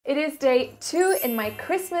It is day 2 in my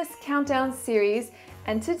Christmas countdown series,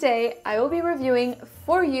 and today I will be reviewing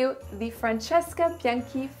for you the Francesca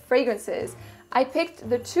Bianchi fragrances. I picked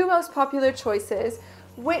the 2 most popular choices,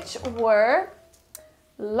 which were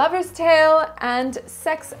Lover's Tale and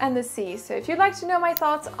Sex and the Sea. So if you'd like to know my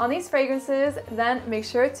thoughts on these fragrances, then make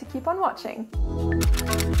sure to keep on watching.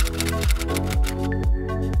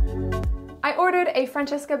 I ordered a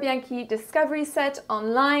Francesca Bianchi discovery set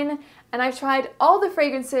online, and I've tried all the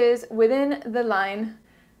fragrances within the line.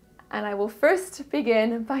 And I will first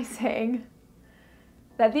begin by saying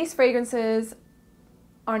that these fragrances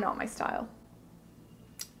are not my style.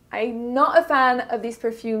 I'm not a fan of these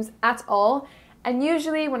perfumes at all. And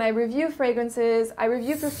usually when I review fragrances, I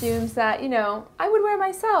review perfumes that, you know, I would wear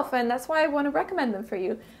myself, and that's why I want to recommend them for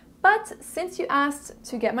you. But since you asked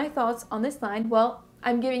to get my thoughts on this line, well,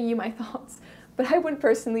 I'm giving you my thoughts, but I wouldn't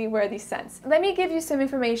personally wear these scents. Let me give you some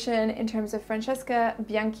information in terms of Francesca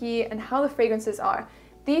Bianchi and how the fragrances are.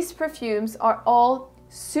 These perfumes are all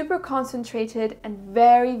super concentrated and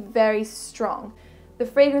very, very strong. The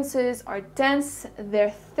fragrances are dense, they're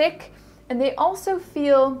thick, and they also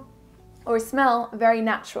feel or smell very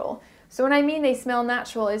natural. So when I mean they smell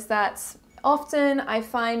natural is that often I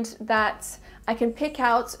find that I can pick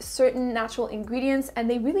out certain natural ingredients and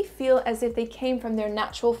they really feel as if they came from their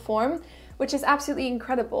natural form, which is absolutely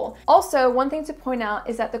incredible. Also, one thing to point out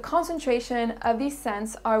is that the concentration of these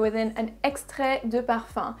scents are within an extrait de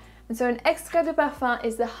parfum. And so an extrait de parfum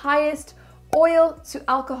is the highest oil to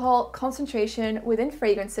alcohol concentration within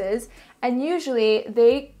fragrances, and usually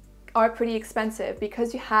they are pretty expensive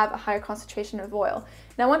because you have a higher concentration of oil.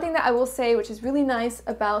 Now, one thing that I will say, which is really nice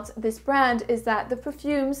about this brand, is that the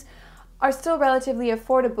perfumes are still relatively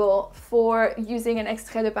affordable for using an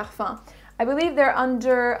extrait de parfum. I believe they're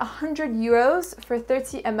under 100 euros for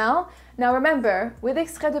 30 ml. Now remember, with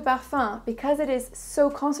extrait de parfum, because it is so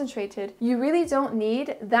concentrated, you really don't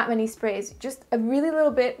need that many sprays. Just a really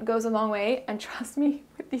little bit goes a long way, and trust me,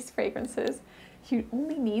 with these fragrances, you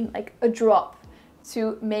only need like a drop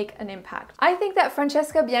to make an impact. I think that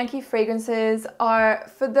Francesca Bianchi fragrances are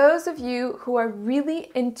for those of you who are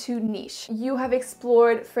really into niche. You have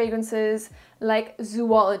explored fragrances like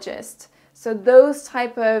Zoologist. So those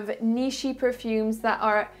type of nichey perfumes that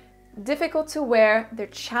are difficult to wear, they're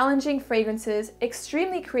challenging fragrances,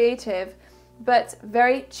 extremely creative, but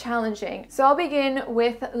very challenging. So I'll begin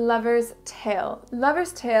with Lover's Tale.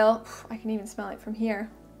 Lover's Tale, I can even smell it from here,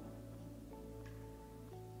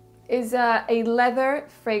 is a leather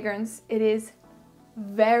fragrance. It is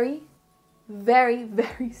very, very,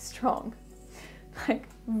 very strong. Like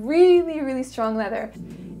really, really strong leather.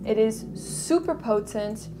 It is super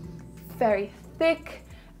potent, very thick,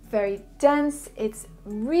 very dense. It's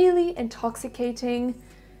really intoxicating.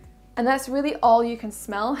 And that's really all you can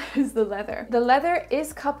smell is the leather. The leather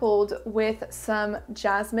is coupled with some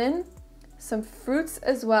jasmine, some fruits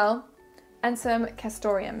as well, and some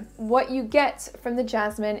castoreum. What you get from the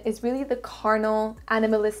jasmine is really the carnal,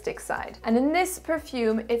 animalistic side. And in this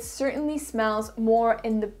perfume, it certainly smells more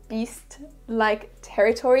in the beast-like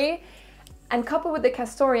territory. And coupled with the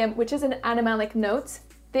castoreum, which is an animalic note,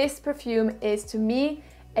 this perfume is, to me,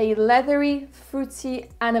 a leathery, fruity,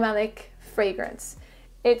 animalic fragrance.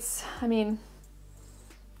 It's, I mean,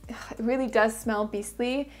 it really does smell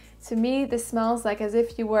beastly. To me, this smells like as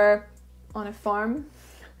if you were on a farm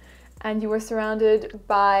and you were surrounded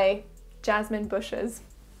by jasmine bushes.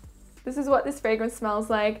 This is what this fragrance smells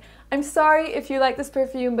like. I'm sorry if you like this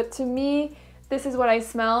perfume, but to me, this is what I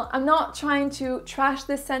smell. I'm not trying to trash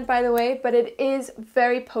this scent, by the way, but it is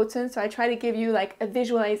very potent, so I try to give you like a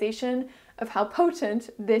visualization of how potent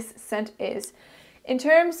this scent is. In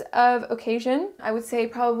terms of occasion, I would say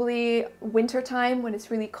probably winter time when it's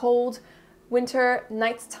really cold. Winter,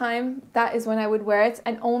 nighttime, that is when I would wear it,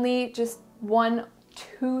 and only just 1-2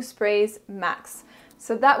 sprays max.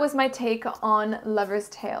 So that was my take on Lover's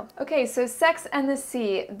Tale. Okay, so Sex and the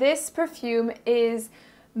Sea. This perfume is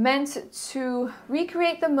meant to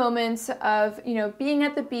recreate the moment of, you know, being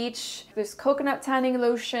at the beach. There's coconut tanning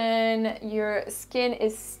lotion, your skin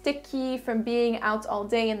is sticky from being out all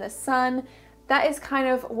day in the sun. That is kind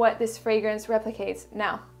of what this fragrance replicates.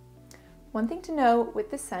 Now, one thing to know with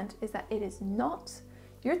this scent is that it is not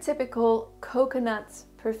your typical coconut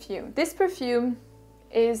perfume. This perfume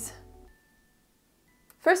is,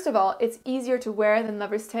 first of all, it's easier to wear than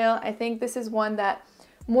Lover's Tale. I think this is one that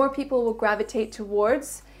more people will gravitate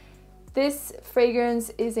towards. This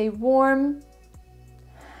fragrance is a warm,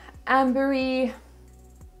 ambery,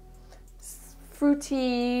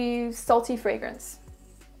 fruity, salty fragrance.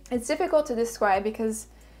 It's difficult to describe because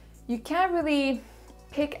you can't really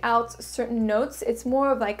pick out certain notes. It's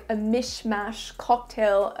more of like a mishmash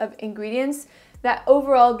cocktail of ingredients that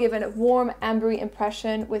overall give a warm ambery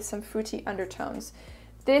impression with some fruity undertones.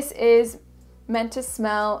 This is meant to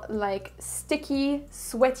smell like sticky,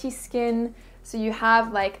 sweaty skin. So you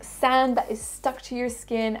have like sand that is stuck to your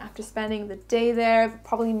skin after spending the day there,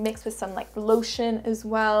 probably mixed with some like lotion as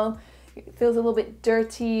well. It feels a little bit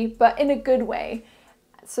dirty, but in a good way.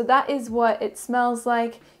 So that is what it smells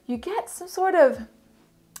like. You get some sort of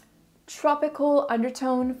tropical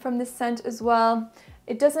undertone from this scent as well.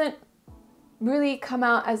 It doesn't really come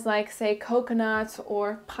out as like, say, coconut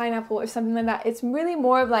or pineapple or something like that. It's really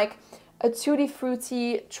more of like a tutti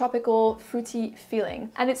frutti, tropical fruity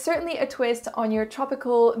feeling. And it's certainly a twist on your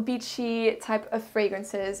tropical, beachy type of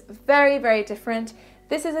fragrances. Very, very different.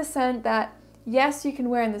 This is a scent that, yes, you can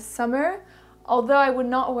wear in the summer, although I would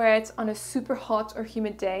not wear it on a super hot or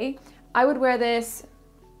humid day. I would wear this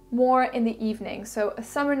more in the evening. So a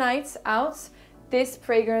summer night out, this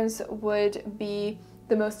fragrance would be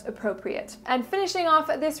the most appropriate. And finishing off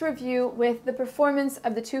this review with the performance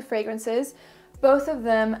of the two fragrances, both of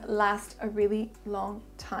them last a really long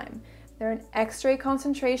time. They're an X-ray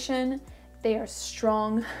concentration, they are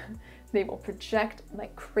strong, they will project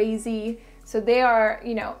like crazy. So they are,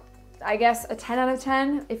 you know, I guess a 10 out of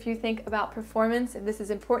 10 if you think about performance, if this is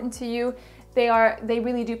important to you. They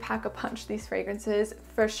really do pack a punch, these fragrances,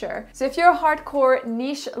 for sure. So if you're a hardcore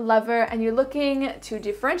niche lover and you're looking to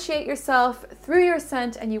differentiate yourself through your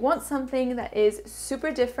scent and you want something that is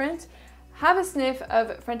super different, have a sniff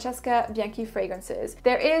of Francesca Bianchi fragrances.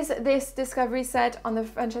 There is this discovery set on the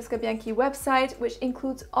Francesca Bianchi website, which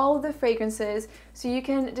includes all of the fragrances, so you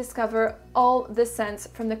can discover all the scents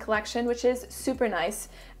from the collection, which is super nice,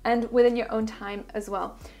 and within your own time as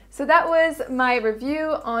well. So that was my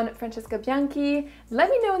review on Francesca Bianchi. Let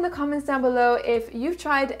me know in the comments down below if you've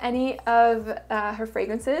tried any of her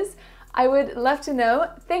fragrances. I would love to know.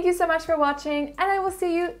 Thank you so much for watching, and I will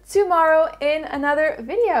see you tomorrow in another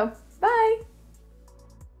video. Bye!